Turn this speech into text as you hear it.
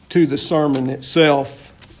to the sermon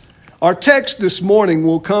itself. Our text this morning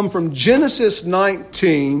will come from Genesis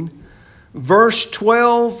 19, verse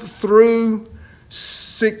 12 through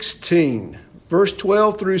 16. Verse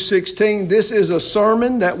 12 through 16. This is a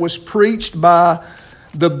sermon that was preached by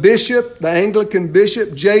the bishop, the Anglican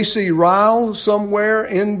bishop, J.C. Ryle, somewhere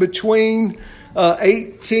in between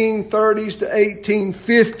 1830s to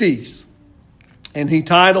 1850s. And he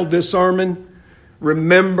titled this sermon,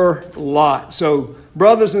 Remember Lot. So,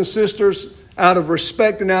 brothers and sisters, out of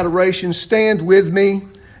respect and adoration, stand with me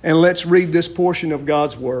and let's read this portion of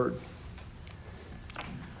God's Word.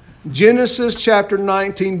 Genesis chapter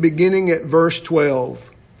 19, beginning at verse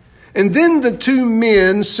 12. And then the two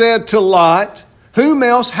men said to Lot, Whom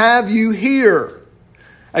else have you here?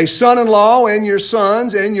 A son-in-law and your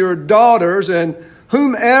sons and your daughters and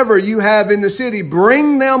whomever you have in the city,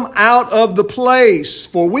 bring them out of the place,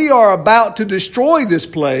 for we are about to destroy this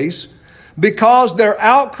place, because their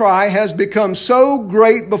outcry has become so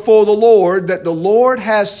great before the Lord that the Lord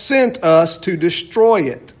has sent us to destroy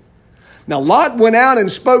it. Now Lot went out and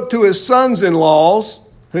spoke to his sons-in-law,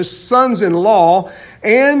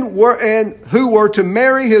 and who were to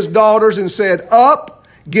marry his daughters, and said, Up,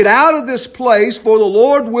 get out of this place, for the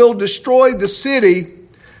Lord will destroy the city.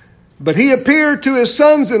 But he appeared to his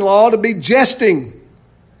sons-in-law to be jesting.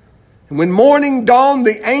 And when morning dawned,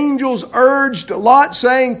 the angels urged Lot,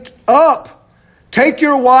 saying, Up, take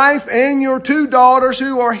your wife and your two daughters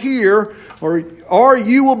who are here, or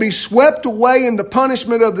you will be swept away in the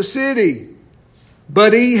punishment of the city.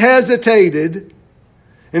 But he hesitated.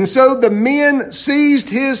 And so the men seized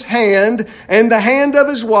his hand and the hand of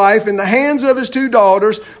his wife and the hands of his two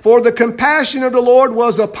daughters, for the compassion of the Lord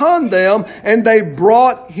was upon them, and they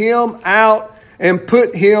brought him out and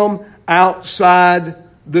put him outside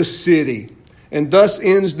the city. And thus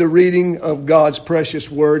ends the reading of God's precious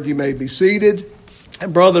word. You may be seated.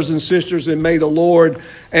 And brothers and sisters, and may the Lord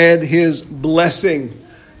add his blessing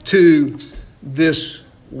to this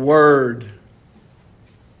word.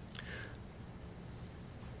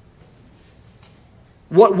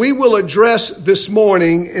 What we will address this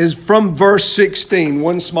morning is from verse 16,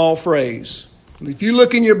 one small phrase. If you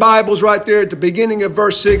look in your Bibles right there at the beginning of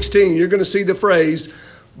verse 16, you're going to see the phrase,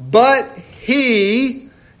 But he,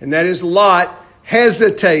 and that is Lot,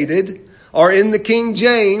 hesitated, or in the King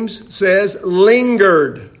James says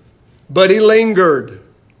lingered. But he lingered.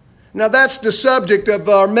 Now that's the subject of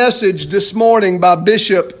our message this morning by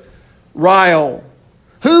Bishop Ryle.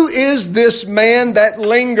 Who is this man that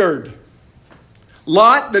lingered?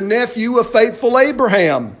 Lot, the nephew of faithful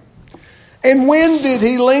Abraham. And when did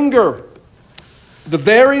he linger? The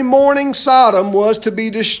very morning Sodom was to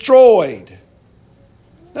be destroyed.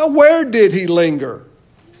 Now where did he linger?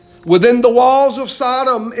 Within the walls of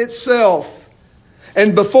Sodom itself.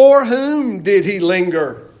 And before whom did he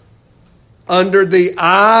linger? Under the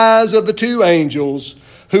eyes of the two angels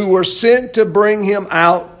who were sent to bring him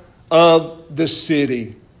out of the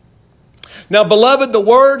city. Now, beloved, the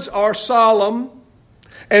words are solemn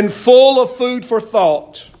and full of food for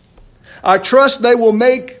thought. I trust they will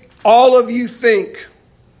make all of you think.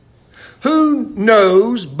 Who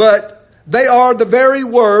knows, but they are the very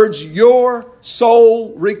words your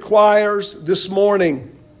soul requires this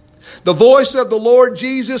morning. The voice of the Lord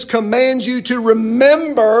Jesus commands you to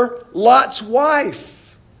remember Lot's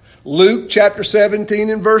wife. Luke chapter 17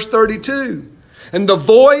 and verse 32. And the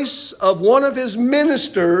voice of one of his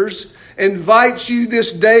ministers invites you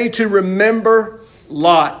this day to remember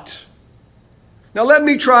Lot. Now let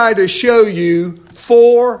me try to show you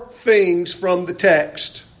four things from the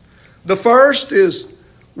text. The first is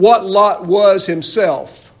what Lot was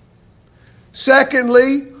himself.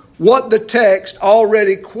 Secondly, what the text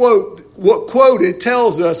already quoted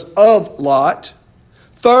tells us of Lot.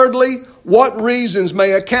 Thirdly, what reasons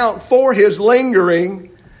may account for his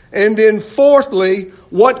lingering. And then fourthly,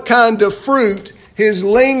 what kind of fruit his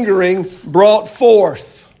lingering brought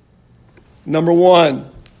forth. Number one,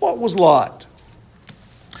 what was Lot?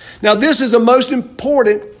 Now this is a most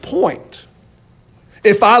important point.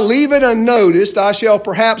 If I leave it unnoticed, I shall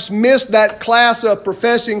perhaps miss that class of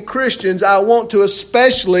professing Christians I want to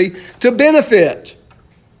especially to benefit.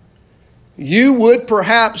 You would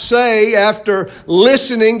perhaps say, after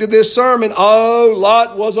listening to this sermon, oh,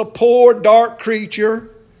 Lot was a poor, dark creature,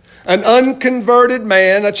 an unconverted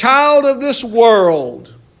man, a child of this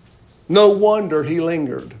world. No wonder he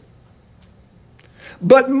lingered.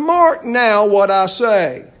 But mark now what I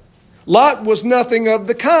say. Lot was nothing of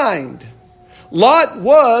the kind. Lot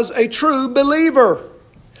was a true believer,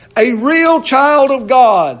 a real child of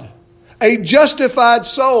God, a justified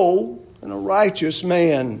soul, and a righteous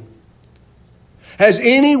man. Has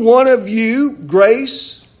any one of you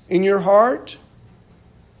grace in your heart?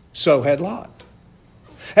 So had Lot.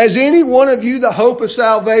 Has any one of you the hope of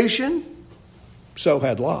salvation? So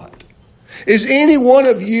had Lot. Is any one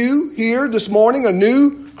of you here this morning a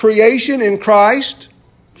new creation in Christ?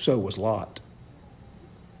 So was Lot.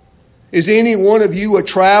 Is any one of you a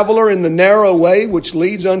traveler in the narrow way which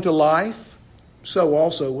leads unto life? So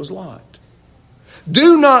also was Lot.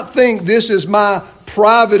 Do not think this is my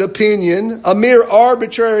private opinion, a mere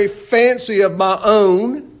arbitrary fancy of my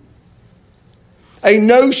own, a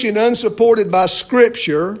notion unsupported by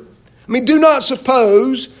Scripture. Do not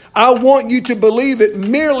suppose I want you to believe it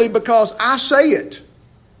merely because I say it.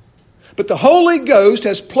 But the Holy Ghost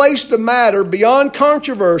has placed the matter beyond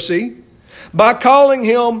controversy by calling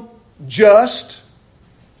him just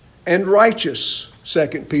and righteous, 2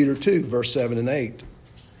 Peter 2, verse 7 and 8.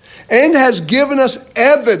 And has given us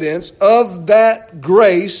evidence of that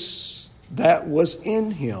grace that was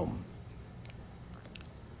in him.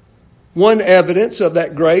 One evidence of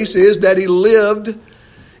that grace is that he lived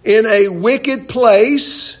in a wicked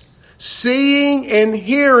place, seeing and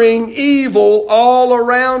hearing evil all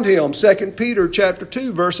around him, 2 Peter chapter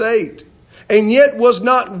 2, verse 8. And yet was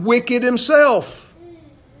not wicked himself.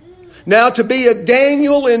 Now to be a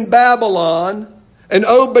Daniel in Babylon, an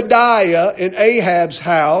Obadiah in Ahab's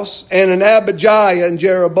house, and an Abijah in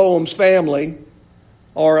Jeroboam's family,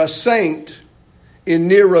 or a saint in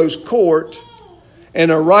Nero's court, and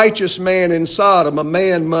a righteous man in Sodom, a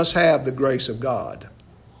man must have the grace of God.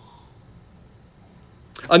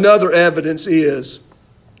 Another evidence is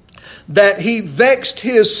that he vexed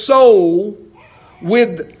his soul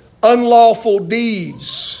with unlawful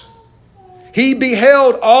deeds. He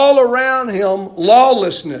beheld all around him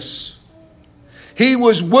lawlessness. He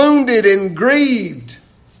was wounded and grieved,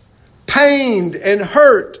 pained and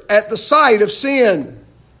hurt at the sight of sin.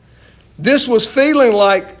 This was feeling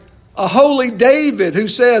like a holy David who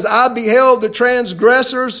says, I beheld the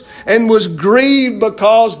transgressors and was grieved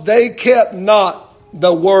because they kept not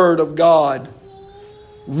the word of God.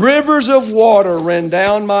 Rivers of water ran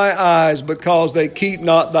down my eyes because they keep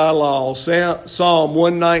not thy law. Psalm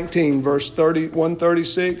 119, verse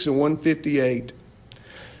 136 and 158.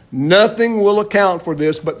 Nothing will account for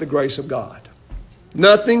this but the grace of God.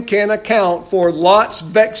 Nothing can account for Lot's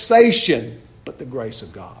vexation but the grace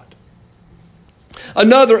of God.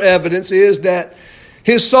 Another evidence is that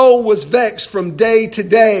his soul was vexed from day to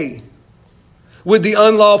day with the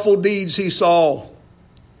unlawful deeds he saw.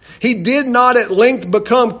 He did not at length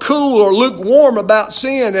become cool or lukewarm about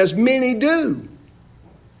sin, as many do.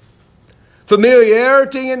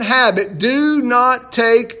 Familiarity and habit do not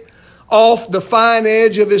take off the fine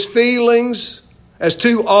edge of his feelings, as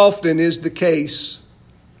too often is the case.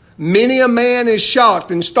 Many a man is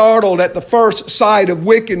shocked and startled at the first sight of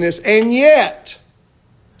wickedness, and yet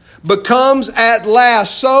becomes at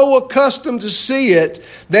last so accustomed to see it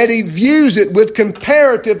that he views it with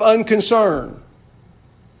comparative unconcern.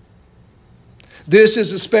 This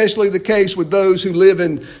is especially the case with those who live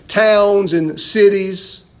in towns and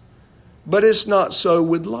cities, but it's not so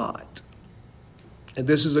with Lot. And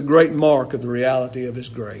this is a great mark of the reality of his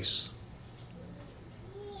grace.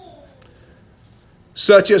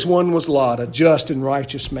 Such as one was Lot, a just and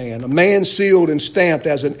righteous man, a man sealed and stamped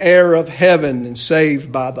as an heir of heaven and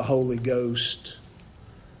saved by the Holy Ghost.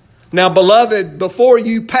 Now, beloved, before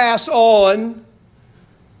you pass on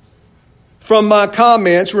from my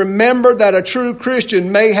comments, remember that a true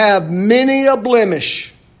Christian may have many a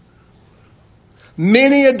blemish,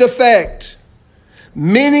 many a defect,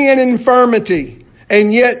 many an infirmity,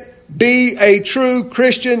 and yet be a true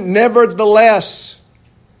Christian nevertheless.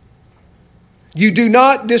 You do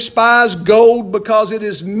not despise gold because it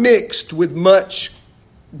is mixed with much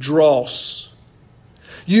dross.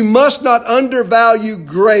 You must not undervalue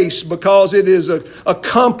grace because it is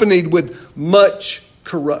accompanied with much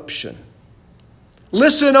corruption.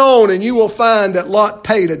 Listen on, and you will find that Lot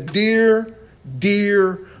paid a dear,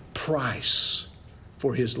 dear price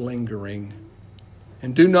for his lingering.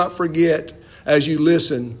 And do not forget, as you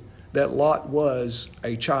listen, that Lot was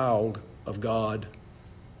a child of God.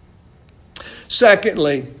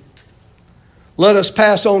 Secondly, let us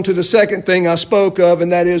pass on to the second thing I spoke of,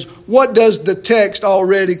 and that is, what does the text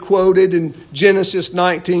already quoted in Genesis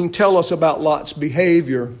 19 tell us about Lot's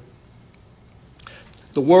behavior?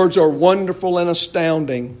 The words are wonderful and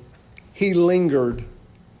astounding. He lingered.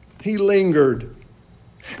 He lingered.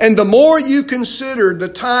 And the more you consider the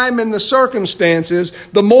time and the circumstances,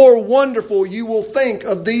 the more wonderful you will think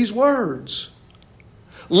of these words.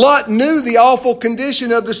 Lot knew the awful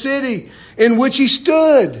condition of the city in which he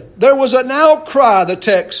stood. There was an outcry, the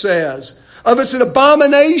text says, of its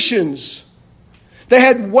abominations. They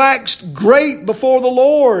had waxed great before the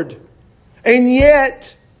Lord, and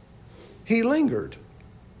yet he lingered.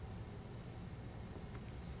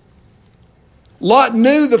 Lot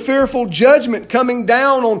knew the fearful judgment coming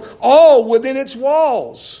down on all within its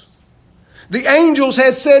walls. The angels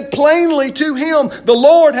had said plainly to him, "The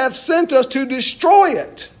Lord hath sent us to destroy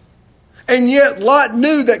it." And yet Lot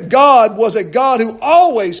knew that God was a God who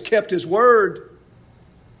always kept his word.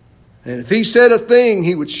 And if he said a thing,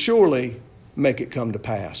 he would surely make it come to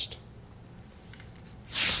pass.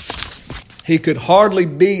 He could hardly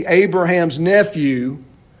be Abraham's nephew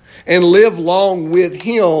and live long with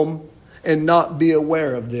him and not be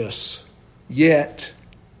aware of this. Yet,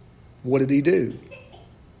 what did he do?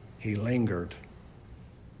 He lingered.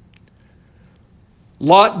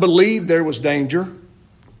 Lot believed there was danger.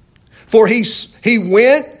 For he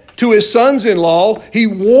went to his sons-in-law. He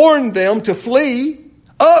warned them to flee.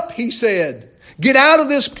 "Up," he said. "Get out of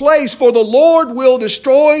this place, for the Lord will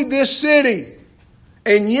destroy this city."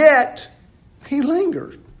 And yet, he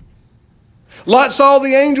lingered. Lot saw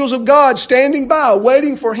the angels of God standing by,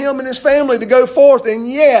 waiting for him and his family to go forth.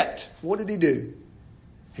 And yet, what did he do?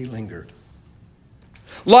 He lingered.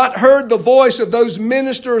 Lot heard the voice of those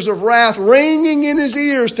ministers of wrath ringing in his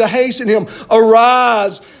ears to hasten him.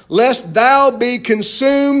 "Arise, lest thou be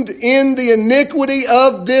consumed in the iniquity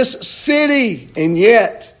of this city." And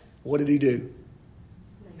yet, what did he do?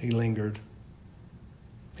 He lingered.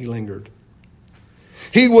 He lingered.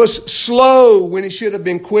 He was slow when he should have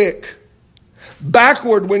been quick.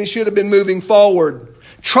 Backward when he should have been moving forward.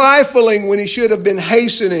 Trifling when he should have been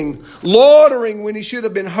hastening. Loitering when he should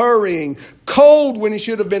have been hurrying. Cold when he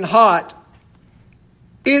should have been hot.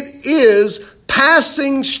 It is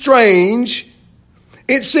passing strange.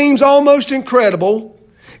 It seems almost incredible.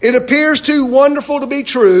 It appears too wonderful to be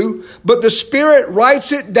true, but the Spirit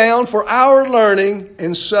writes it down for our learning,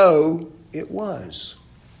 and so it was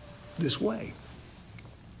this way.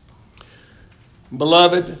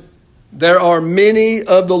 Beloved, there are many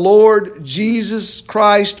of the Lord Jesus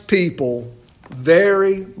Christ people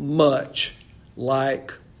very much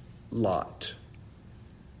like Lot.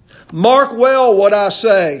 Mark well what I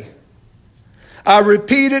say. I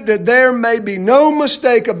repeat it that there may be no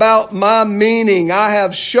mistake about my meaning. I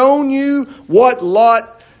have shown you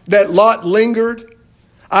that Lot lingered.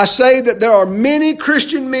 I say that there are many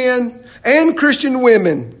Christian men and Christian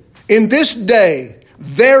women in this day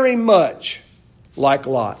very much like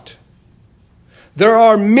Lot. There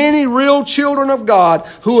are many real children of God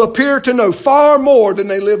who appear to know far more than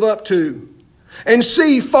they live up to and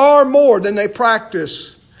see far more than they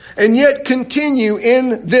practice, and yet continue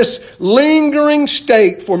in this lingering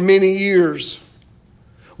state for many years.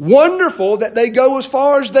 Wonderful that they go as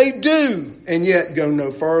far as they do and yet go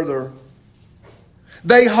no further.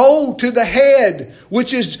 They hold to the head,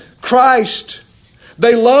 which is Christ.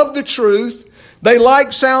 They love the truth. They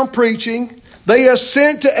like sound preaching. They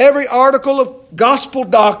assent to every article of gospel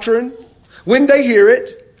doctrine when they hear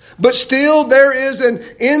it, but still there is an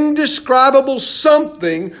indescribable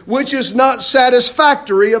something which is not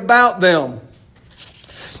satisfactory about them.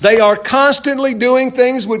 They are constantly doing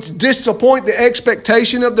things which disappoint the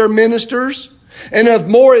expectation of their ministers and of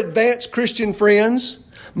more advanced Christian friends.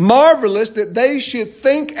 Marvelous that they should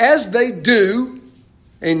think as they do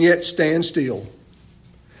and yet stand still.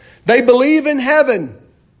 They believe in heaven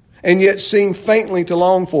and yet seem faintly to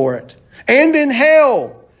long for it. And in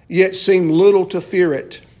hell, yet seem little to fear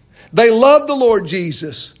it. They love the Lord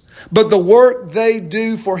Jesus, but the work they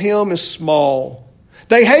do for him is small.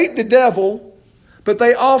 They hate the devil, but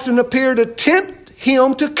they often appear to tempt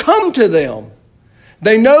him to come to them.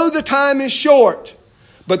 They know the time is short,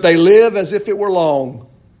 but they live as if it were long.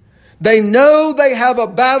 They know they have a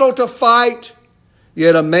battle to fight,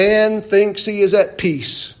 yet a man thinks he is at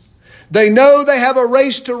peace. They know they have a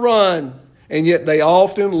race to run, and yet they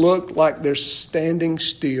often look like they're standing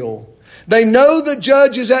still. They know the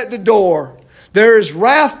judge is at the door. There is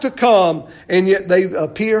wrath to come, and yet they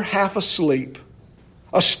appear half asleep.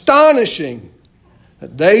 Astonishing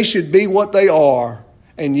that they should be what they are,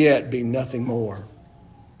 and yet be nothing more.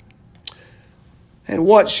 And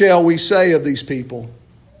what shall we say of these people?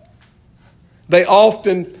 They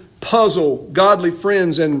often puzzle godly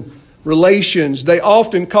friends and relations. They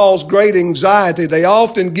often cause great anxiety. They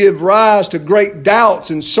often give rise to great doubts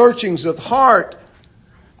and searchings of heart.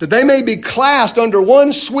 That they may be classed under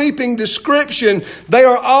one sweeping description. They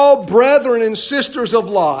are all brethren and sisters of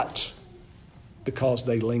Lot because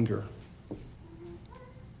they linger.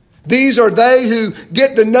 These are they who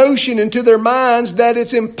get the notion into their minds that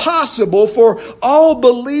it's impossible for all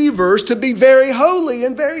believers to be very holy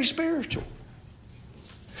and very spiritual.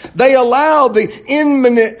 They allow the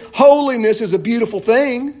imminent holiness as a beautiful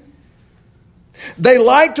thing. They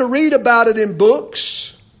like to read about it in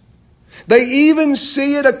books. They even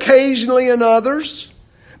see it occasionally in others.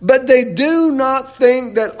 But they do not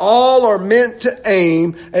think that all are meant to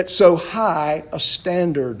aim at so high a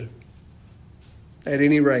standard. At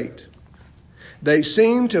any rate, they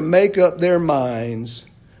seem to make up their minds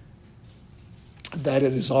that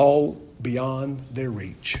it is all beyond their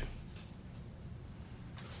reach.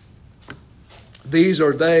 These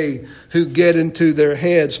are they who get into their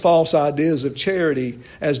heads false ideas of charity,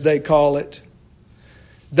 as they call it.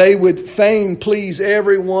 They would fain please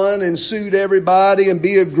everyone and suit everybody and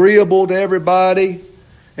be agreeable to everybody.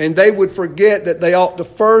 And they would forget that they ought to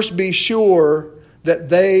first be sure that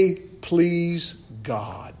they please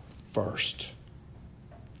God first.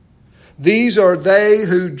 These are they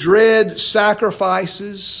who dread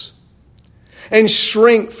sacrifices and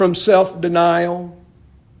shrink from self-denial.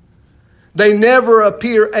 They never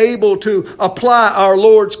appear able to apply our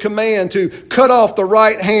Lord's command to cut off the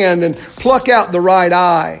right hand and pluck out the right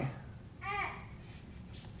eye.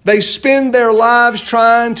 They spend their lives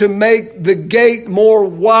trying to make the gate more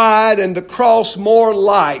wide and the cross more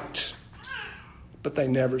light, but they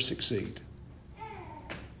never succeed.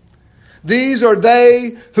 These are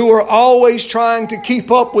they who are always trying to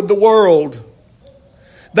keep up with the world.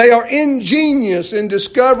 They are ingenious in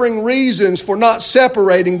discovering reasons for not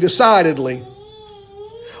separating decidedly,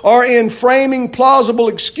 or in framing plausible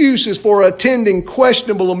excuses for attending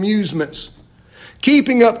questionable amusements,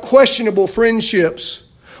 keeping up questionable friendships.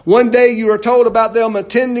 One day you are told about them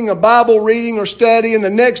attending a Bible reading or study, and the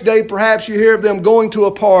next day perhaps you hear of them going to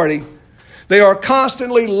a party. They are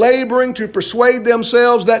constantly laboring to persuade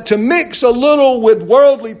themselves that to mix a little with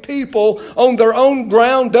worldly people on their own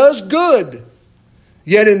ground does good.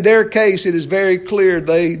 Yet in their case, it is very clear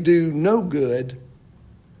they do no good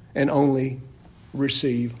and only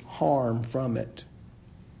receive harm from it.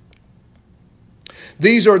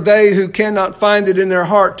 These are they who cannot find it in their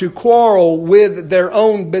heart to quarrel with their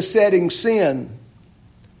own besetting sin,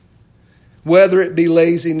 whether it be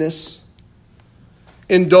laziness,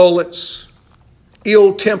 indolence,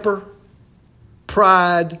 ill temper,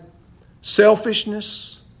 pride,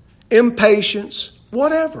 selfishness, impatience,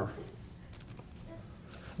 whatever.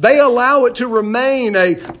 They allow it to remain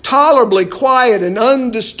a tolerably quiet and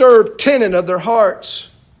undisturbed tenant of their hearts.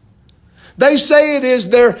 They say it is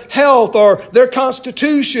their health or their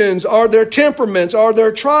constitutions or their temperaments or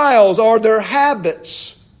their trials or their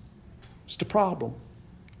habits. It's the problem.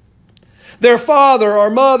 Their father or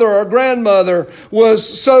mother or grandmother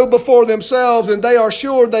was so before themselves, and they are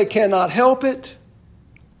sure they cannot help it.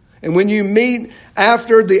 And when you meet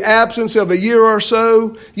after the absence of a year or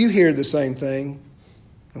so, you hear the same thing.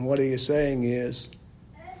 And what he is saying is,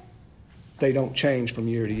 they don't change from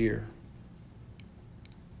year to year.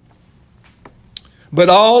 But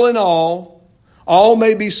all in all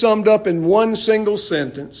may be summed up in one single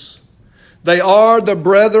sentence. They are the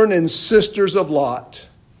brethren and sisters of Lot.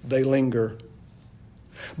 They linger.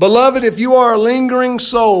 Beloved, if you are a lingering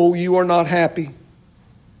soul, you are not happy.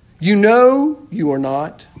 You know you are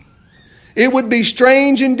not. It would be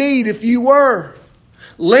strange indeed if you were.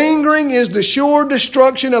 Lingering is the sure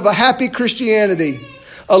destruction of a happy Christianity.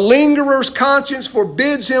 A lingerer's conscience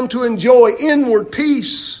forbids him to enjoy inward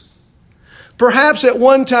peace. Perhaps at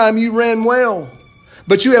one time you ran well,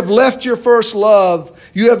 but you have left your first love.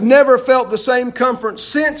 You have never felt the same comfort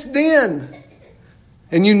since then.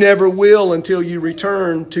 And you never will until you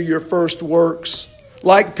return to your first works.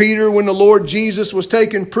 Like Peter, when the Lord Jesus was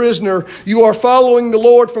taken prisoner, you are following the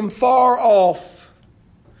Lord from far off.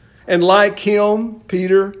 And like him,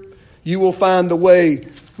 Peter, you will find the way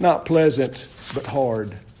not pleasant, but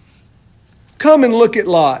hard. Come and look at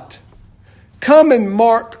Lot. Come and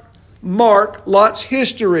mark Lot's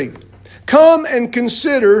history. Come and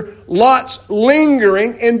consider Lot's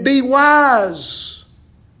lingering and be wise.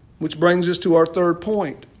 Which brings us to our third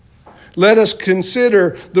point. Let us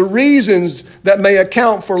consider the reasons that may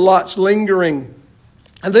account for Lot's lingering.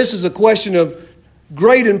 And this is a question of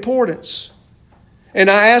great importance. And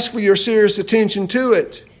I ask for your serious attention to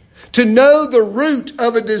it. To know the root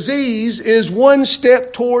of a disease is one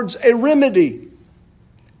step towards a remedy.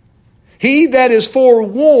 He that is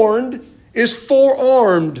forewarned is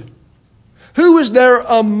forearmed. Who is there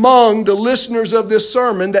among the listeners of this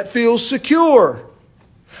sermon that feels secure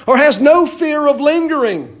or has no fear of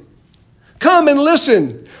lingering? Come and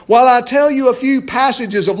listen while I tell you a few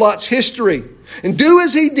passages of Lot's history. And do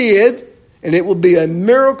as he did, and it will be a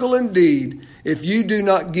miracle indeed if you do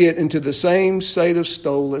not get into the same state of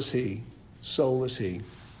soul as he.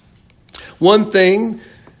 One thing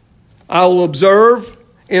I will observe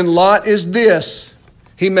in Lot is this: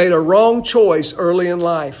 he made a wrong choice early in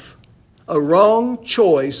life. A wrong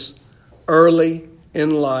choice early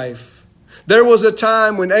in life. There was a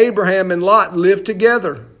time when Abraham and Lot lived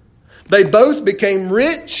together. They both became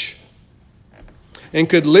rich and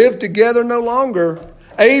could live together no longer.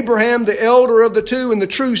 Abraham, the elder of the two, in the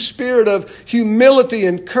true spirit of humility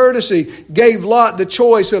and courtesy, gave Lot the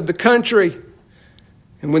choice of the country.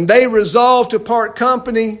 And when they resolved to part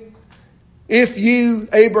company, if you,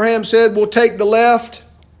 Abraham said, will take the left,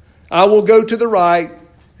 I will go to the right.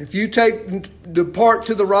 If you depart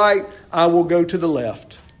to the right, I will go to the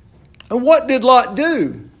left. And what did Lot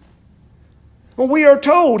do? Well, we are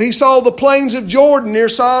told he saw the plains of Jordan near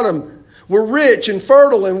Sodom were rich and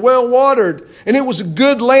fertile and well watered, and it was a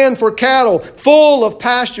good land for cattle, full of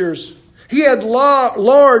pastures. He had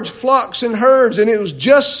large flocks and herds, and it was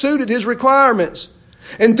just suited his requirements.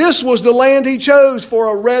 And this was the land he chose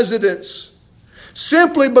for a residence,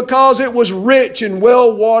 simply because it was rich and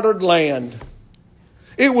well-watered land.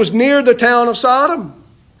 It was near the town of Sodom.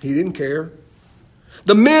 He didn't care.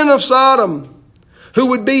 The men of Sodom, who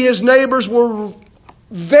would be his neighbors, were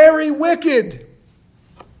very wicked.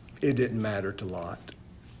 It didn't matter to Lot.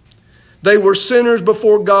 They were sinners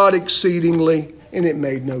before God exceedingly, and it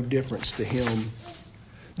made no difference to him.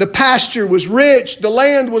 The pasture was rich. The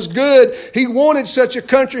land was good. He wanted such a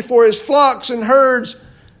country for his flocks and herds.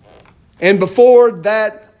 And before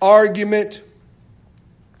that argument,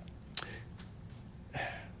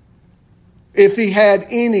 if he had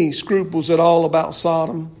any scruples at all about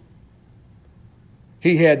Sodom,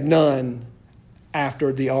 he had none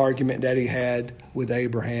after the argument that he had with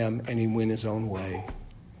Abraham, and he went his own way.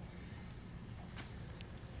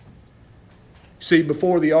 See,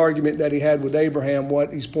 before the argument that he had with Abraham,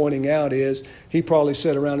 what he's pointing out is he probably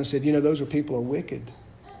sat around and said, those people are wicked.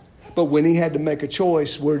 But when he had to make a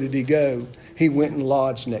choice, where did he go? He went and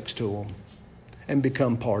lodged next to them and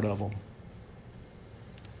become part of them.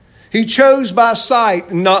 He chose by sight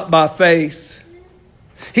and not by faith.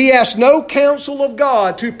 He asked no counsel of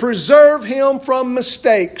God to preserve him from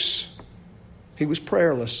mistakes. He was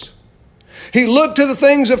prayerless. He looked to the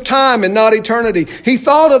things of time and not eternity. He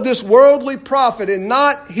thought of this worldly profit and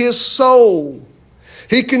not his soul.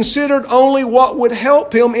 He considered only what would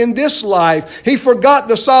help him in this life. He forgot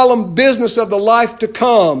the solemn business of the life to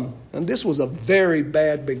come. And this was a very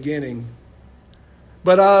bad beginning.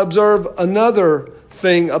 But I observe another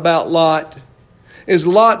thing about Lot. Is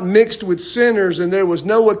Lot mixed with sinners, and there was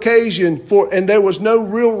no occasion for, and there was no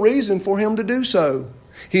real reason for him to do so.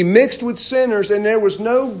 He mixed with sinners, and there was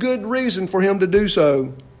no good reason for him to do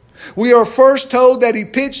so. We are first told that he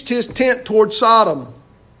pitched his tent toward Sodom.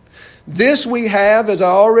 This we have, as I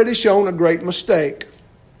already shown, a great mistake.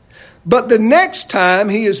 But the next time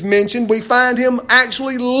he is mentioned, we find him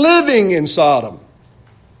actually living in Sodom.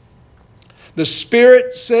 The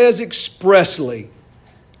Spirit says expressly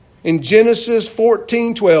in Genesis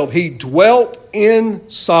 14:12, he dwelt in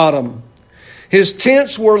Sodom. His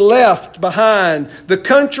tents were left behind. The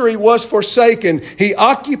country was forsaken. He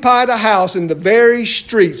occupied a house in the very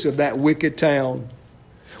streets of that wicked town.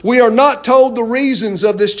 We are not told the reasons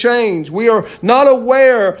of this change. We are not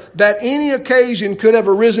aware that any occasion could have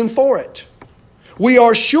arisen for it. We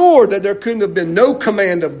are sure that there couldn't have been no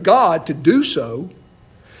command of God to do so.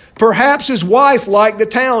 Perhaps his wife liked the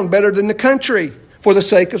town better than the country for the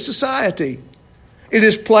sake of society. It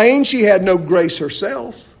is plain she had no grace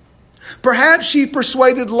herself. Perhaps she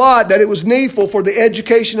persuaded Lot that it was needful for the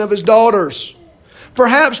education of his daughters.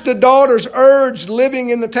 Perhaps the daughters urged living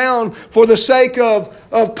in the town for the sake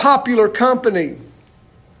of popular company.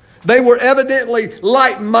 They were evidently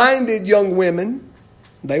light-minded young women.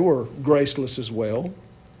 They were graceless as well.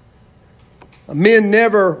 Men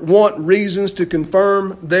never want reasons to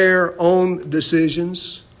confirm their own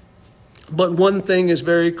decisions. But one thing is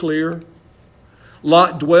very clear.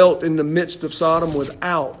 Lot dwelt in the midst of Sodom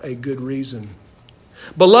without a good reason.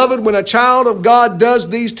 Beloved, when a child of God does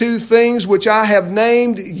these two things which I have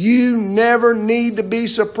named, you never need to be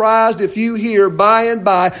surprised if you hear by and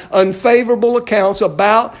by unfavorable accounts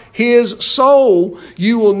about his soul.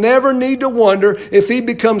 You will never need to wonder if he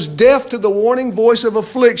becomes deaf to the warning voice of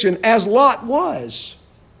affliction, as Lot was,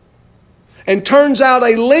 and turns out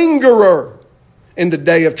a lingerer in the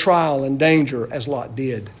day of trial and danger, as Lot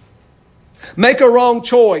did. Make a wrong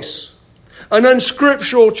choice, an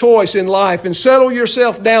unscriptural choice in life, and settle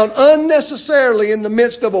yourself down unnecessarily in the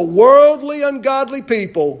midst of a worldly, ungodly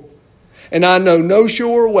people. And I know no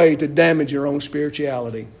surer way to damage your own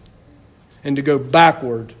spirituality and to go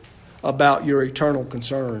backward about your eternal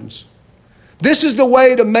concerns. This is the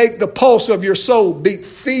way to make the pulse of your soul beat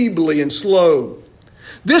feebly and slow.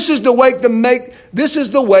 This is the way to make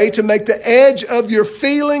the edge of your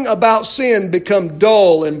feeling about sin become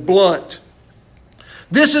dull and blunt.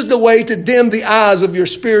 This is the way to dim the eyes of your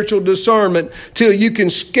spiritual discernment till you can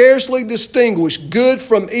scarcely distinguish good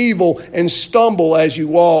from evil and stumble as you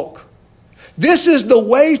walk. This is the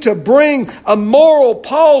way to bring a moral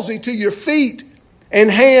palsy to your feet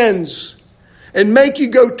and hands and make you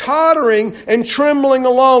go tottering and trembling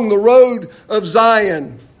along the road of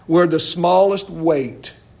Zion, where the smallest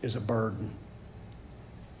weight is a burden.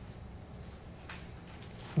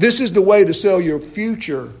 This is the way to sell your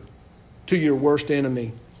future to your worst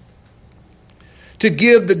enemy. To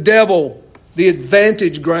give the devil the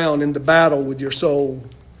advantage ground in the battle with your soul.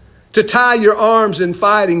 To tie your arms in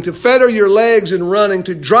fighting, to fetter your legs in running,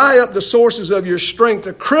 to dry up the sources of your strength,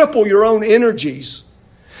 to cripple your own energies.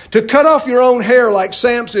 To cut off your own hair like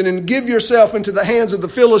Samson and give yourself into the hands of the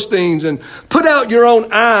Philistines and put out your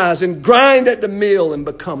own eyes and grind at the mill and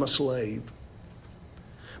become a slave.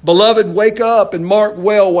 Beloved, wake up and mark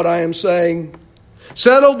well what I am saying.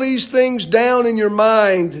 Settle these things down in your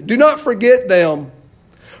mind. Do not forget them.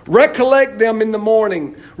 Recollect them in the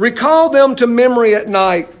morning. Recall them to memory at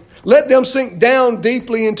night. Let them sink down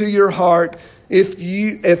deeply into your heart.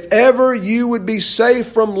 If ever you would be safe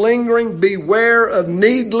from lingering, beware of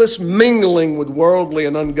needless mingling with worldly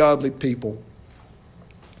and ungodly people.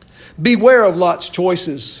 Beware of Lot's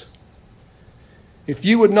choices. If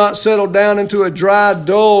you would not settle down into a dry,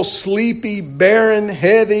 dull, sleepy, barren,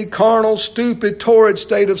 heavy, carnal, stupid, torrid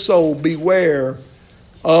state of soul, beware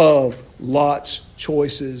of Lot's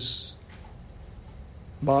choices.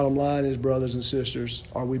 Bottom line is, brothers and sisters,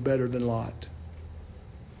 are we better than Lot?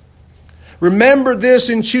 Remember this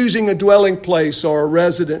in choosing a dwelling place or a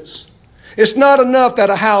residence. It's not enough that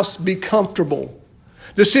a house be comfortable,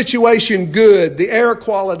 the situation good, the air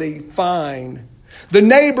quality fine, the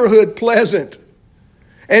neighborhood pleasant,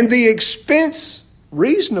 and the expense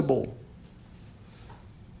reasonable,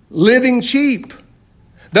 living cheap.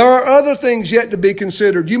 There are other things yet to be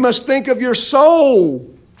considered. You must think of your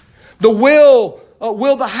soul. Will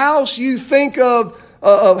the house you think of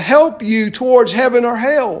help you towards heaven or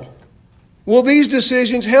hell? Will these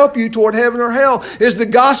decisions help you toward heaven or hell? Is the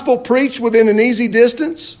gospel preached within an easy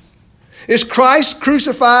distance? Is Christ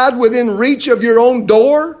crucified within reach of your own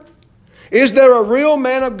door? Is there a real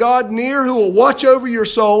man of God near who will watch over your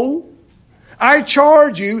soul? I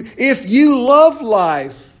charge you, if you love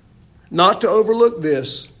life, not to overlook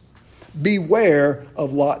this. Beware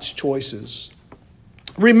of Lot's choices.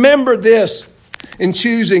 Remember this in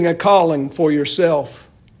choosing a calling for yourself,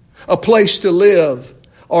 a place to live,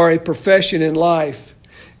 or a profession in life.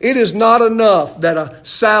 It is not enough that a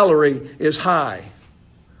salary is high,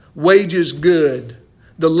 wages good,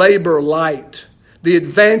 the labor light, the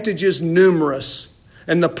advantages numerous,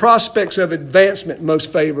 and the prospects of advancement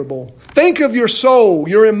most favorable. Think of your soul,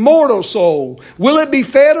 your immortal soul. Will it be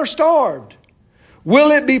fed or starved?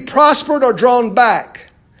 Will it be prospered or drawn back?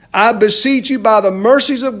 I beseech you by the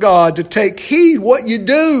mercies of God to take heed what you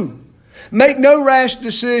do. Make no rash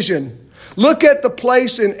decision. Look at the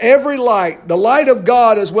place in every light, the light of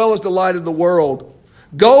God as well as the light of the world.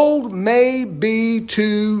 Gold may be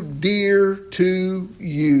too dear to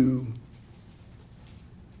you.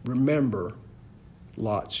 Remember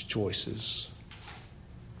Lot's choices.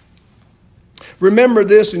 Remember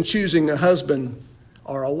this in choosing a husband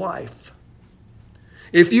or a wife.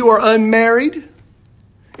 If you are unmarried,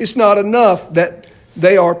 it's not enough that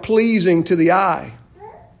they are pleasing to the eye,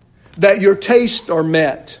 that your tastes are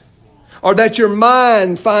met, or that your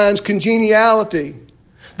mind finds congeniality,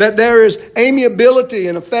 that there is amiability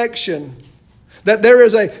and affection, that there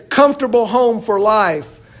is a comfortable home for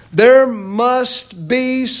life. There must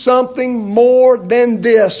be something more than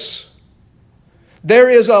this. There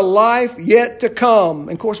is a life yet to come.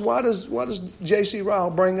 And of course, why does J.C.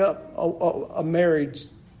 Ryle bring up a married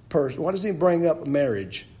person? Why does he bring up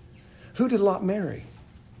marriage? Who did Lot marry?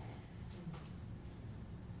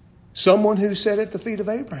 Someone who sat at the feet of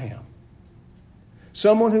Abraham.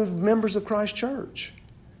 Someone who was members of Christ's church,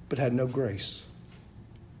 but had no grace.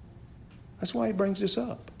 That's why he brings this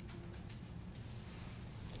up.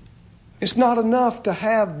 It's not enough to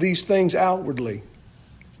have these things outwardly.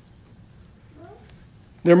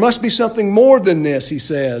 There must be something more than this, he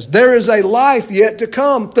says. There is a life yet to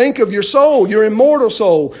come. Think of your soul, your immortal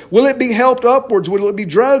soul. Will it be helped upwards? Will it be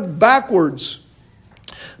dragged backwards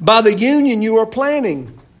by the union you are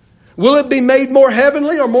planning? Will it be made more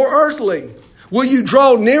heavenly or more earthly? Will you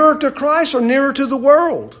draw nearer to Christ or nearer to the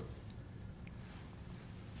world?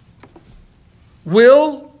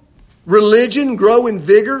 Will religion grow in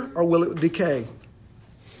vigor or will it decay?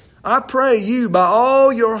 I pray you, by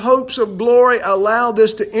all your hopes of glory, allow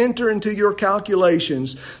this to enter into your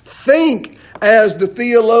calculations. Think, as the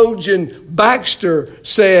theologian Baxter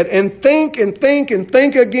said, and think and think and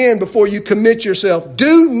think again before you commit yourself.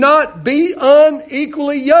 Do not be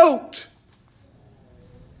unequally yoked.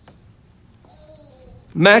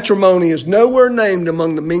 Matrimony is nowhere named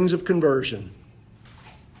among the means of conversion.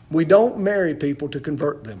 We don't marry people to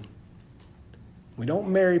convert them. We don't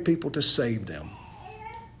marry people to save them.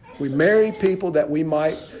 We marry people that we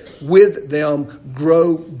might, with them,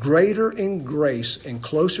 grow greater in grace and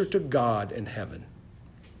closer to God in heaven.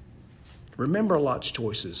 Remember Lot's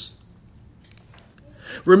choices.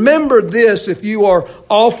 Remember this: if you are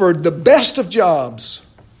offered the best of jobs,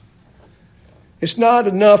 it's not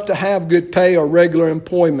enough to have good pay or regular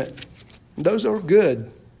employment. Those are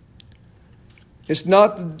good. It's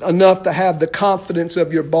not enough to have the confidence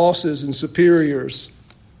of your bosses and superiors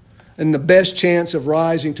and the best chance of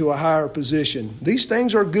rising to a higher position. These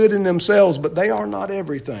things are good in themselves, but they are not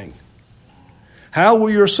everything. How will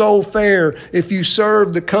your soul fare if you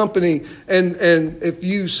serve the company and if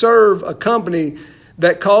you serve a company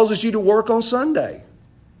that causes you to work on Sunday?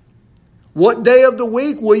 What day of the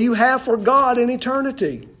week will you have for God in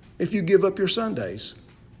eternity if you give up your Sundays?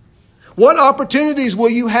 What opportunities will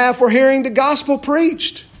you have for hearing the gospel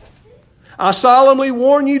preached? I solemnly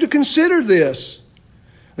warn you to consider this.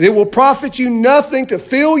 It will profit you nothing to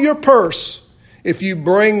fill your purse if you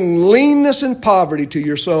bring leanness and poverty to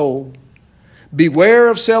your soul. Beware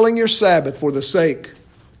of selling your Sabbath for the sake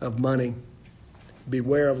of money.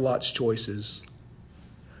 Beware of Lot's choices.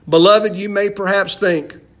 Beloved, you may perhaps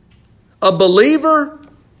think, a believer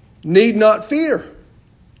need not fear.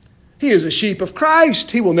 He is a sheep of Christ.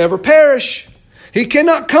 He will never perish. He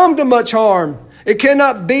cannot come to much harm. It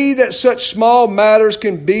cannot be that such small matters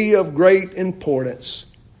can be of great importance.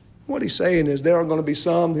 What he's saying is there are going to be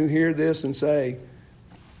some who hear this and say,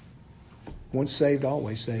 once saved,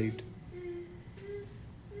 always saved.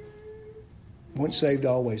 Once saved,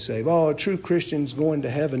 always saved. Oh, a true Christian's going to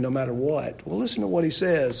heaven no matter what. Well, listen to what he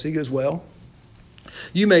says. He goes, well,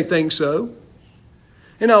 you may think so.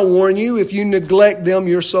 And I warn you, if you neglect them,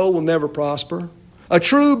 your soul will never prosper. A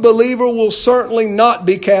true believer will certainly not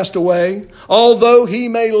be cast away, although he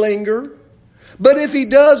may linger. But if he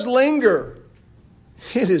does linger,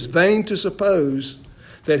 it is vain to suppose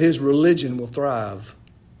that his religion will thrive.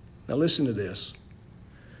 Now listen to this.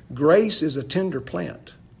 Grace is a tender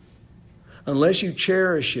plant. Unless you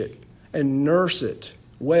cherish it and nurse it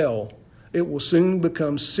well, it will soon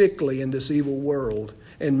become sickly in this evil world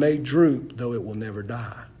and may droop, though it will never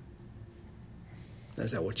die.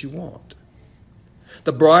 Is that what you want?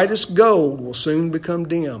 The brightest gold will soon become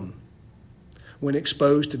dim when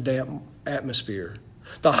exposed to damp atmosphere.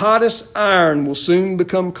 The hottest iron will soon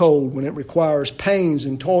become cold when it requires pains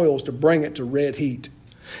and toils to bring it to red heat.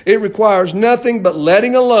 It requires nothing but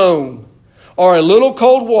letting alone or a little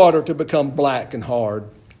cold water to become black and hard.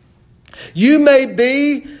 You may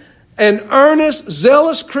be an earnest,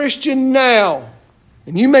 zealous Christian now,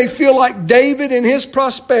 and you may feel like David in his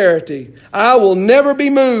prosperity. I will never be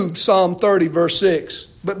moved, Psalm 30, verse 6.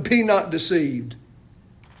 But be not deceived.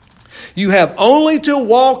 You have only to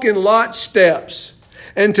walk in Lot's steps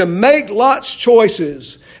and to make Lot's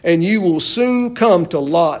choices, and you will soon come to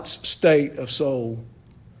Lot's state of soul.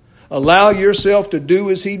 Allow yourself to do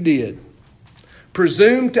as he did.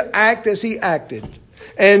 Presume to act as he acted.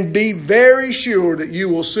 And be very sure that you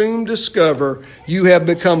will soon discover you have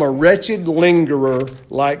become a wretched lingerer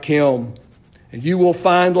like him. And you will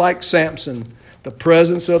find, like Samson, the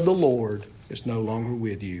presence of the Lord is no longer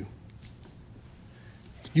with you.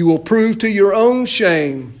 You will prove to your own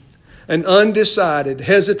shame an undecided,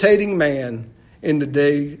 hesitating man in the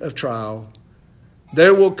day of trial.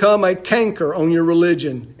 There will come a canker on your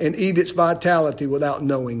religion and eat its vitality without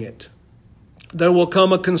knowing it. There will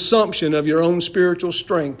come a consumption of your own spiritual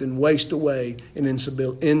strength and waste away in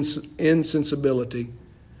insensibility.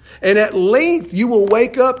 And at length you will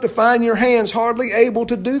wake up to find your hands hardly able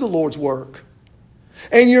to do the Lord's work,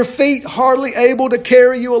 and your feet hardly able to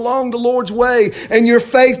carry you along the Lord's way, and your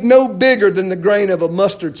faith no bigger than the grain of a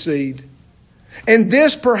mustard seed. And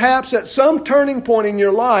this perhaps at some turning point in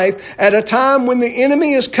your life, at a time when the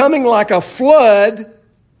enemy is coming like a flood,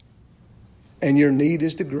 and your need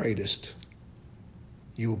is the greatest.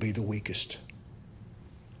 You will be the weakest.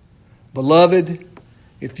 Beloved,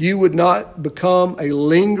 if you would not become a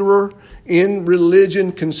lingerer in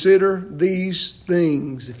religion, consider these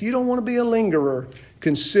things. If you don't want to be a lingerer,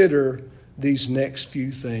 consider these next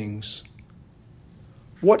few things.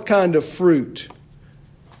 What kind of fruit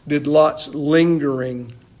did Lot's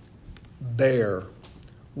lingering bear?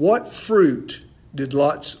 What fruit did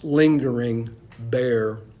Lot's lingering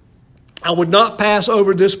bear. I would not pass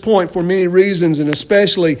over this point for many reasons, and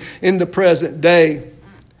especially in the present day.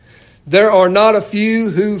 There are not a few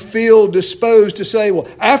who feel disposed to say, well,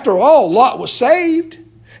 after all, Lot was saved.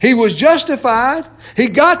 He was justified. He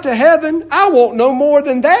got to heaven. I want no more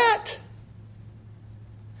than that.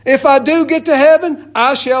 If I do get to heaven,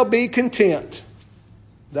 I shall be content.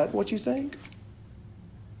 Is that what you think?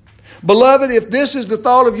 Beloved, if this is the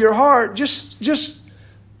thought of your heart, just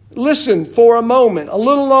listen for a moment, a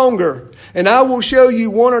little longer, and I will show you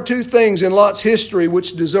one or two things in Lot's history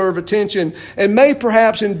which deserve attention and may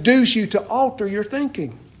perhaps induce you to alter your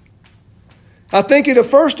thinking. I think it of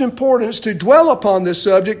first importance to dwell upon this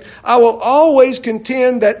subject. I will always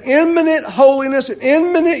contend that imminent holiness and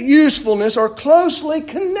imminent usefulness are closely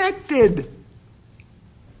connected.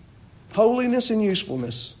 Holiness and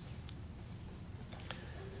usefulness.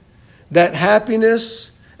 That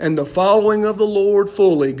happiness and the following of the Lord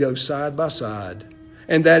fully go side by side.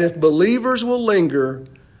 And that if believers will linger,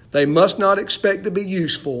 they must not expect to be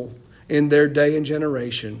useful in their day and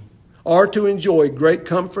generation, or to enjoy great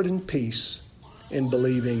comfort and peace in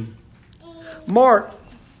believing. Mark,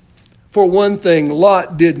 for one thing,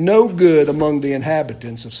 Lot did no good among the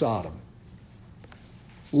inhabitants of Sodom.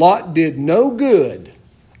 Lot did no good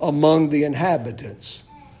among the inhabitants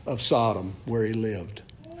of Sodom where he lived.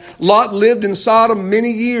 Lot lived in Sodom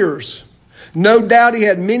many years. No doubt he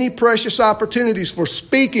had many precious opportunities for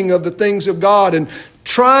speaking of the things of God and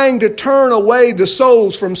trying to turn away the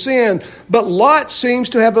souls from sin. But Lot seems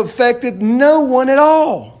to have affected no one at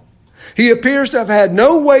all. He appears to have had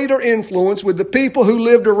no weight or influence with the people who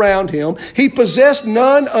lived around him. He possessed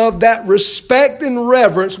none of that respect and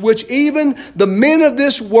reverence which even the men of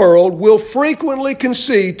this world will frequently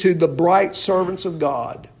concede to the bright servants of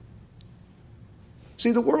God.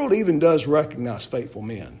 See, the world even does recognize faithful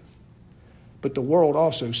men. But the world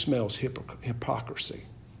also smells hypocrisy.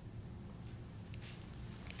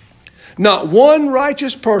 Not one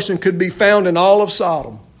righteous person could be found in all of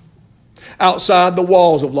Sodom outside the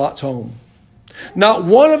walls of Lot's home. Not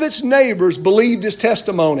one of its neighbors believed his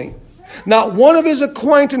testimony. Not one of his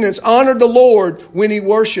acquaintances honored the Lord when he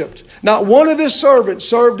worshiped. Not one of his servants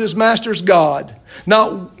served his master's God.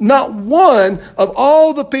 Not one of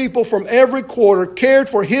all the people from every quarter cared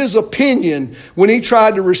for his opinion when he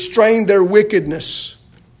tried to restrain their wickedness.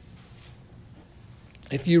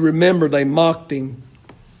 If you remember, they mocked him.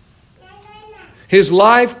 His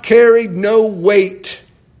life carried no weight.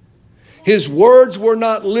 His words were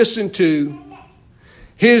not listened to.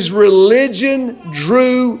 His religion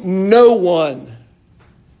drew no one.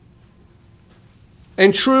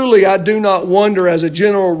 And truly, I do not wonder, as a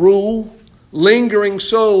general rule, lingering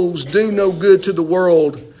souls do no good to the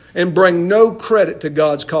world and bring no credit to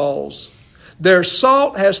God's cause. Their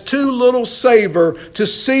salt has too little savor to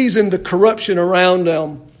season the corruption around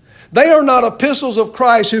them. They are not epistles of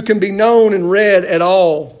Christ who can be known and read at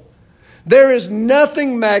all. There is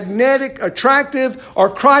nothing magnetic, attractive, or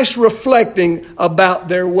Christ-reflecting about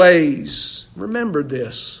their ways. Remember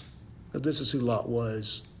this, that this is who Lot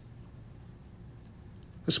was.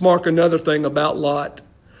 Let's mark another thing about Lot.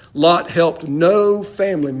 Lot helped no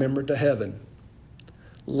family member to heaven.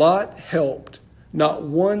 Lot helped not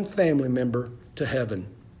one family member to heaven.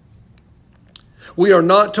 We are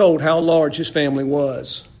not told how large his family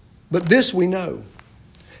was, but this we know.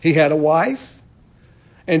 He had a wife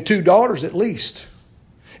and 2 daughters at least.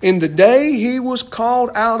 In the day he was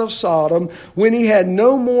called out of Sodom, when he had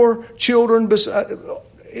no more children,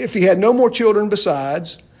 if he had no more children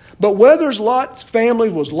besides. But whether Lot's family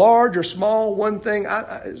was large or small,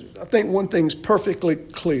 I think one thing's perfectly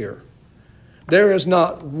clear. There is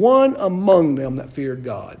not one among them that feared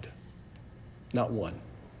God. Not one.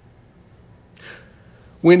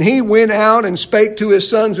 When he went out and spake to his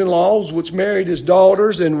sons-in-laws, which married his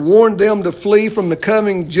daughters, and warned them to flee from the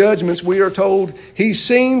coming judgments, we are told, he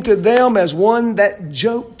seemed to them as one that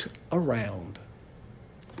joked around,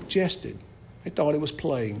 jested. They thought he was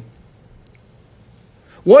playing.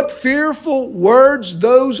 What fearful words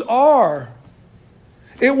those are.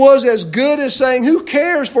 It was as good as saying, who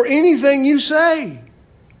cares for anything you say?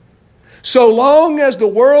 So long as the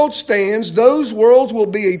world stands, those words will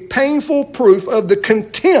be a painful proof of the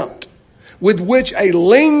contempt with which a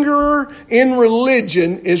lingerer in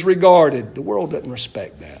religion is regarded. The world doesn't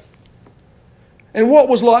respect that. And what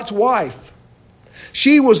was Lot's wife?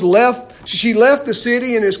 She left the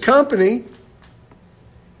city in his company.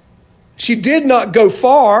 She did not go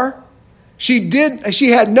far. She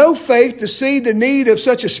had no faith to see the need of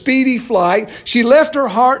such a speedy flight. She left her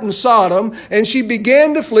heart in Sodom and she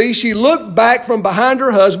began to flee. She looked back from behind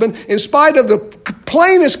her husband in spite of the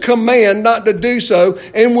plainest command not to do so,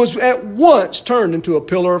 and was at once turned into a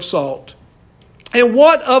pillar of salt. And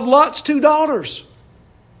what of Lot's 2 daughters?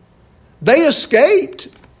 They escaped,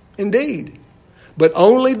 indeed, but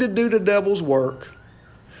only to do the devil's work.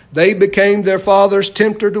 They became their father's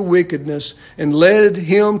tempter to wickedness and led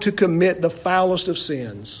him to commit the foulest of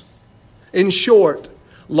sins. In short,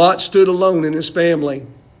 Lot stood alone in his family.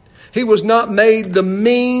 He was not made the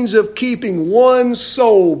means of keeping one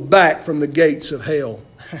soul back from the gates of hell.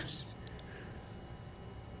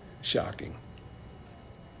 Shocking.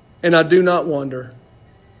 And I do not wonder.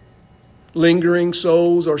 Lingering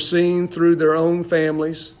souls are seen through their own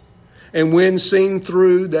families, and when seen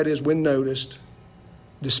through, that is, when noticed,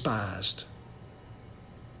 despised.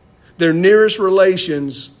 Their nearest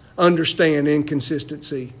relations understand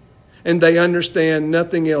inconsistency, and they understand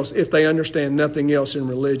nothing else, if they understand nothing else in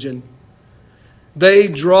religion. They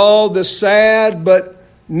draw the sad but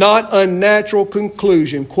not unnatural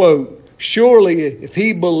conclusion, quote, surely if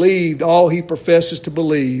he believed all he professes to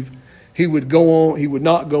believe, he would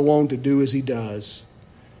not go on to do as he does.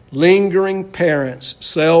 Lingering parents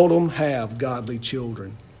seldom have godly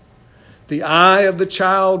children. The eye of the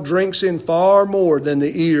child drinks in far more than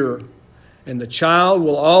the ear, and the child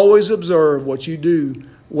will always observe what you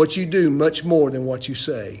do much more than what you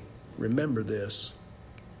say. Remember this.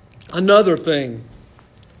 Another thing,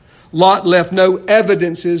 Lot left no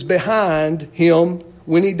evidences behind him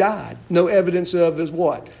when he died. No evidence of his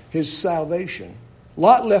what? His salvation.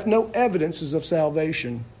 Lot left no evidences of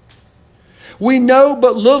salvation. We know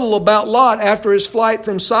but little about Lot after his flight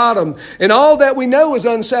from Sodom, and all that we know is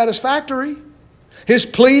unsatisfactory. His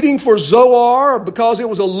pleading for Zoar because it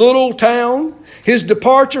was a little town, his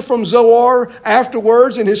departure from Zoar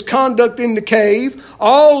afterwards, and his conduct in the cave,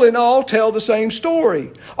 all in all tell the same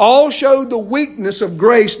story. All showed the weakness of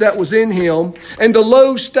grace that was in him and the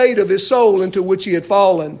low state of his soul into which he had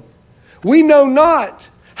fallen. We know not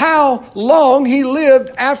how long he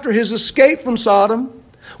lived after his escape from Sodom.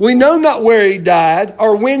 We know not where he died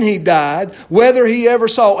or when he died, whether he ever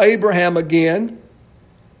saw Abraham again.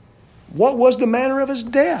 What was the manner of his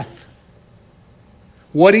death?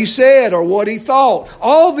 What he said or what he thought.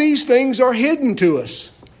 All these things are hidden to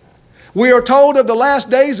us. We are told of the last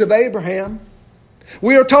days of Abraham.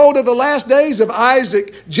 We are told of the last days of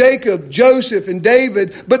Isaac, Jacob, Joseph, and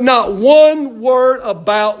David, but not one word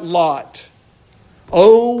about Lot.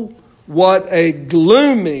 Oh, what a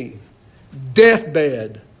gloomy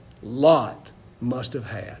deathbed Lot must have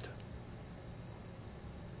had.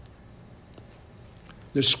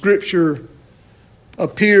 The Scripture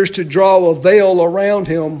appears to draw a veil around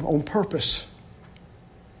him on purpose.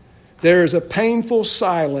 There is a painful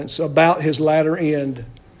silence about his latter end.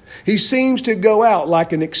 He seems to go out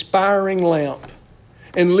like an expiring lamp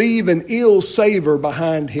and leave an ill savor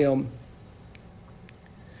behind him.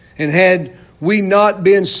 And had we not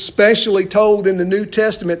been specially told in the New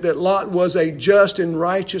Testament that Lot was a just and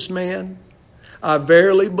righteous man, I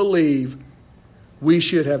verily believe we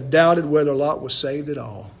should have doubted whether Lot was saved at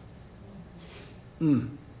all.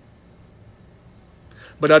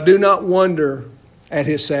 But I do not wonder at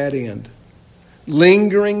his sad end.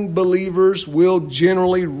 Lingering believers will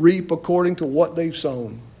generally reap according to what they've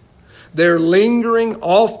sown. Their lingering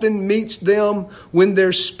often meets them when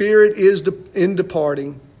their spirit is in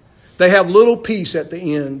departing. They have little peace at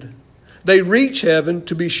the end. They reach heaven,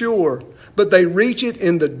 to be sure, but they reach it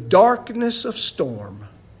in the darkness of storm.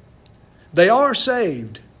 They are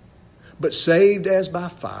saved, but saved as by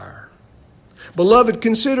fire. Beloved,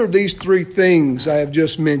 consider these 3 things I have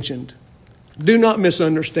just mentioned. Do not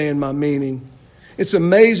misunderstand my meaning. It's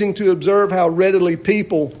amazing to observe how readily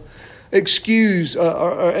people excuse,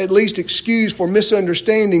 or at least excuse for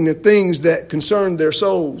misunderstanding the things that concern their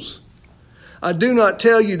souls. I do not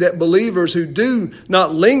tell you that believers who do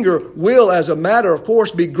not linger will, as a matter of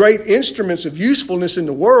course, be great instruments of usefulness in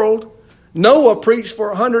the world. Noah preached for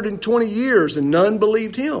 120 years and none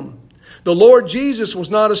believed him. The Lord Jesus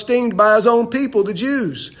was not esteemed by his own people, the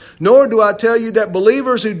Jews. Nor do I tell you that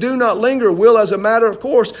believers who do not linger will, as a matter of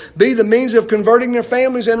course, be the means of converting their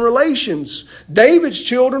families and relations. David's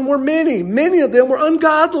children were many. Many of them were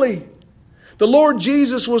ungodly. The Lord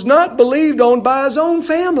Jesus was not believed on by his own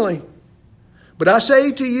family. But I say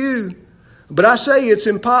it's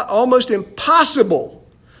almost impossible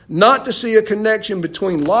not to see a connection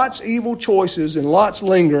between Lot's evil choices and Lot's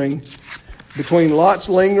lingering, between Lot's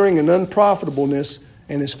lingering and unprofitableness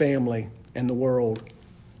and his family and the world.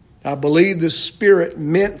 I believe the Spirit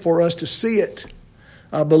meant for us to see it.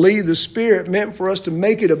 I believe the Spirit meant for us to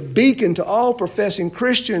make it a beacon to all professing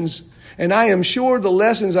Christians. And I am sure the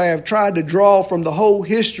lessons I have tried to draw from the whole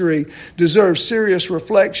history deserve serious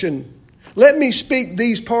reflection. let me speak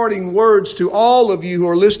these parting words to all of you who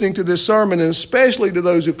are listening to this sermon, and especially to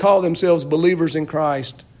those who call themselves believers in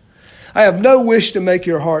Christ. I have no wish to make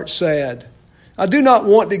your heart sad. I do not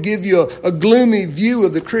want to give you a gloomy view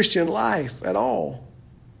of the Christian life at all.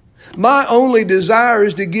 My only desire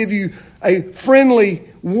is to give you a friendly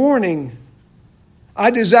warning.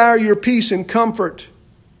 I desire your peace and comfort.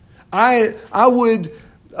 I would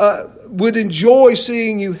enjoy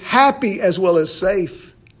seeing you happy as well as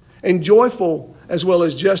safe, and joyful as well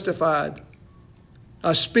as justified.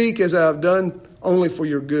 I speak as I have done only for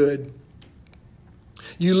your good.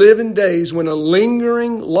 You live in days when a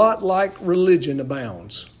lingering, lot-like religion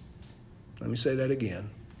abounds. Let me say that again.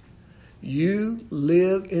 You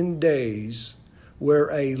live in days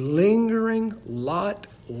where a lingering,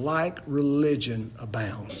 lot-like religion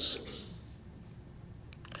abounds.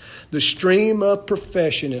 The stream of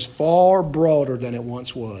profession is far broader than it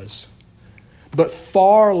once was, but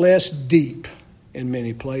far less deep in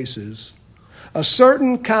many places. A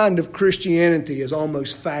certain kind of Christianity is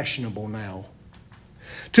almost fashionable now.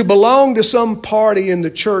 To belong to some party in the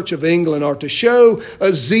Church of England, or to show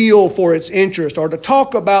a zeal for its interest, or to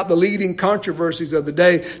talk about the leading controversies of the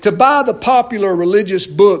day, to buy the popular religious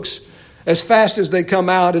books as fast as they come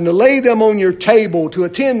out, and to lay them on your table, to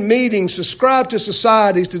attend meetings, subscribe to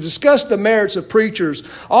societies, to discuss the merits of preachers.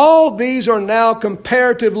 All these are now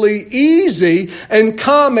comparatively easy and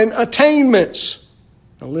common attainments.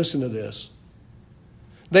 Now listen to this.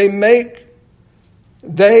 They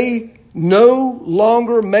no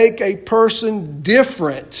longer make a person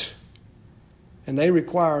different, and they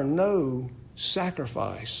require no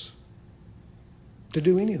sacrifice to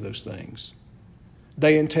do any of those things.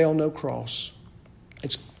 They entail no cross.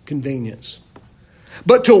 It's convenience.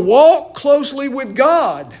 But to walk closely with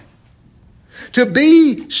God, to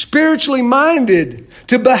be spiritually minded,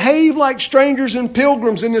 to behave like strangers and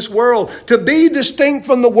pilgrims in this world, to be distinct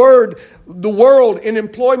from the world in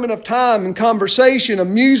employment of time and conversation,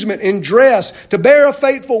 amusement, and dress, to bear a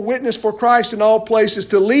faithful witness for Christ in all places,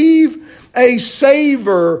 to leave a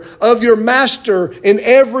savor of your master in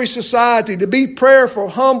every society, to be prayerful,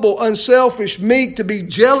 humble, unselfish, meek, to be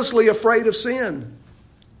jealously afraid of sin,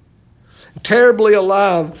 terribly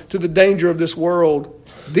alive to the danger of this world.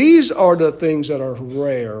 These are the things that are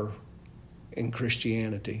rare in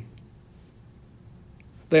Christianity.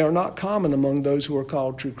 They are not common among those who are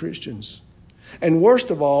called true Christians. And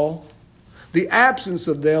worst of all, the absence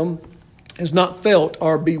of them is not felt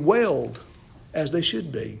or bewailed as they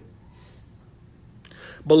should be.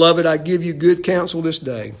 Beloved, I give you good counsel this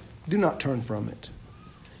day. Do not turn from it.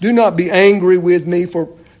 Do not be angry with me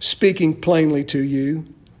for speaking plainly to you.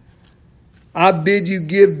 I bid you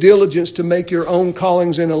give diligence to make your own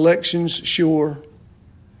callings and elections sure.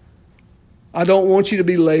 I don't want you to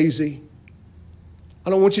be lazy. I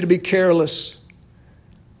don't want you to be careless.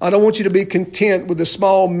 I don't want you to be content with a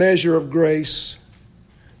small measure of grace,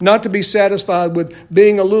 not to be satisfied with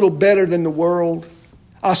being a little better than the world.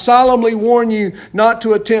 I solemnly warn you not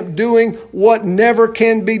to attempt doing what never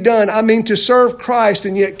can be done. I mean, to serve Christ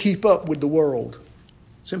and yet keep up with the world.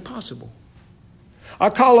 It's impossible. I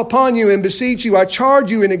call upon you and beseech you, I charge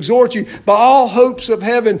you and exhort you by all hopes of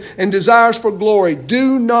heaven and desires for glory.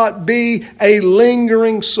 Do not be a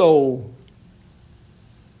lingering soul.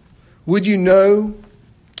 Would you know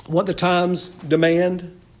what the times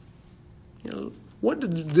demand? What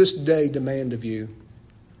did this day demand of you?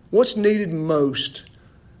 What's needed most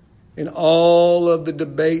in all of the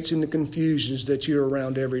debates and the confusions that you're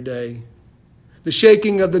around every day? The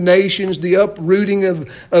shaking of the nations, the uprooting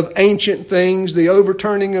of ancient things, the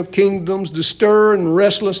overturning of kingdoms, the stir and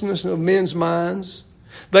restlessness of men's minds.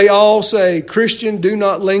 They all say, Christian, do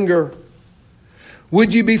not linger.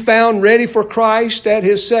 Would you be found ready for Christ at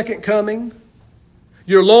His second coming?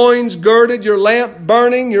 Your loins girded, your lamp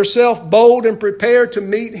burning, yourself bold and prepared to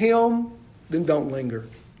meet Him? Then don't linger.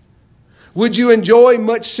 Would you enjoy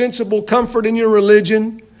much sensible comfort in your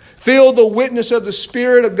religion? Feel the witness of the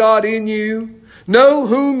Spirit of God in you? Know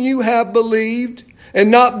whom you have believed and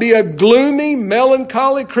not be a gloomy,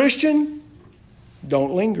 melancholy Christian?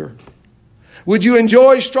 Don't linger. Would you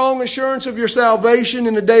enjoy strong assurance of your salvation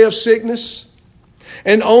in the day of sickness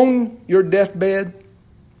and on your deathbed?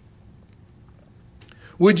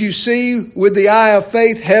 Would you see with the eye of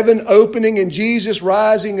faith heaven opening and Jesus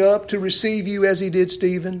rising up to receive you as He did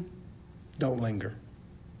Stephen? Don't linger.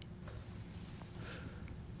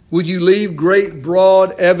 Would you leave great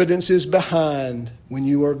broad evidences behind when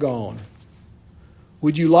you are gone?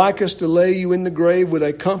 Would you like us to lay you in the grave with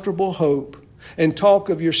a comfortable hope and talk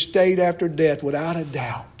of your state after death without a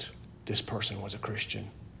doubt this person was a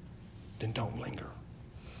Christian? Then don't linger.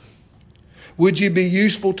 Would you be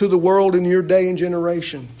useful to the world in your day and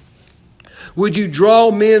generation? Would you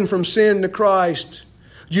draw men from sin to Christ?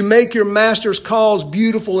 Would you make your master's cause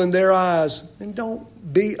beautiful in their eyes? And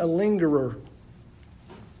don't be a lingerer.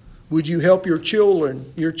 Would you help your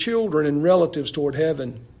children and relatives toward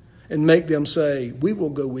heaven and make them say, we will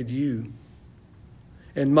go with you,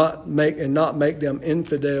 and not make them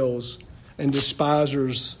infidels and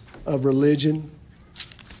despisers of religion?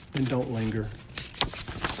 And don't linger.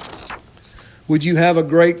 Would you have a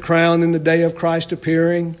great crown in the day of Christ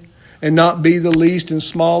appearing and not be the least and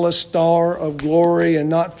smallest star of glory and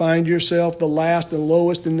not find yourself the last and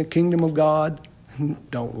lowest in the kingdom of God?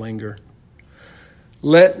 Don't linger.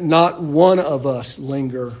 Let not one of us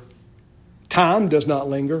linger. Time does not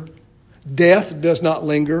linger. Death does not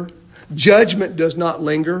linger. Judgment does not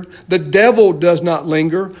linger. The devil does not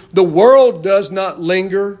linger. The world does not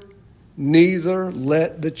linger. Neither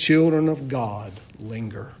let the children of God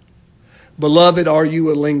linger. Beloved, are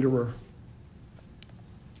you a lingerer?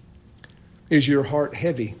 Is your heart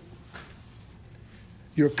heavy?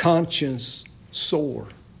 Your conscience sore?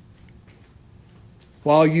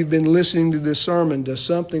 While you've been listening to this sermon, does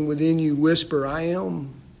something within you whisper, I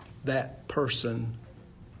am that person?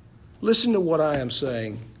 Listen to what I am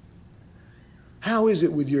saying. How is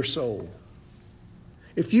it with your soul?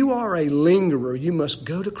 If you are a lingerer, you must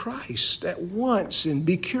go to Christ at once and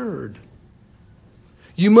be cured.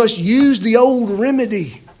 You must use the old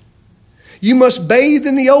remedy. You must bathe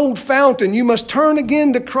in the old fountain. You must turn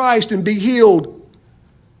again to Christ and be healed.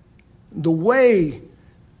 The way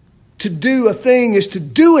to do a thing is to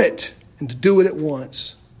do it, and to do it at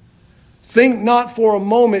once. Think not for a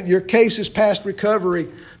moment your case is past recovery.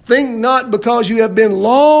 Think not because you have been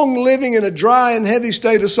long living in a dry and heavy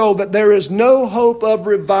state of soul that there is no hope of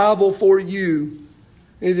revival for you.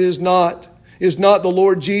 It is not. Is not the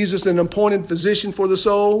Lord Jesus an appointed physician for the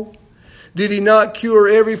soul? Did he not cure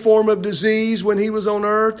every form of disease when he was on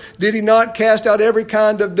earth? Did he not cast out every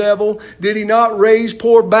kind of devil? Did he not raise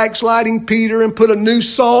poor backsliding Peter and put a new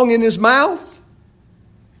song in his mouth?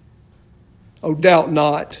 Oh, doubt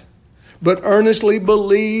not, but earnestly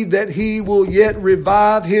believe that he will yet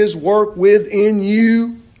revive his work within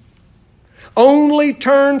you. Only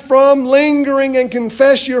turn from lingering and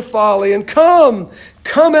confess your folly and come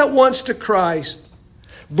at once to Christ.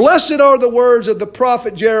 Blessed are the words of the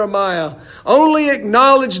prophet Jeremiah. Only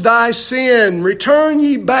acknowledge thy sin. Return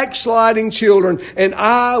ye backsliding children, and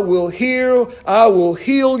I will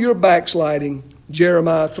heal your backsliding.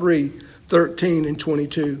 Jeremiah 3:13 and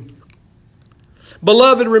 22.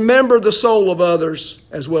 Beloved, remember the soul of others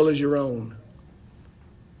as well as your own.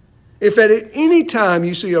 If at any time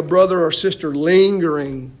you see a brother or sister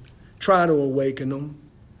lingering, try to awaken them.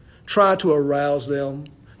 Try to arouse them.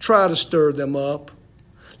 Try to stir them up.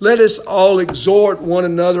 Let us all exhort one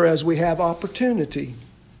another as we have opportunity.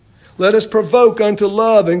 Let us provoke unto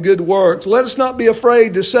love and good works. Let us not be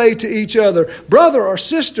afraid to say to each other, brother or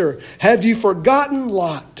sister, have you forgotten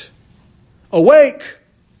Lot? Awake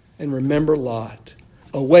and remember Lot.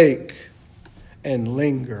 Awake and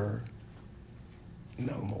linger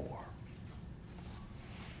no more.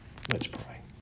 Let's pray.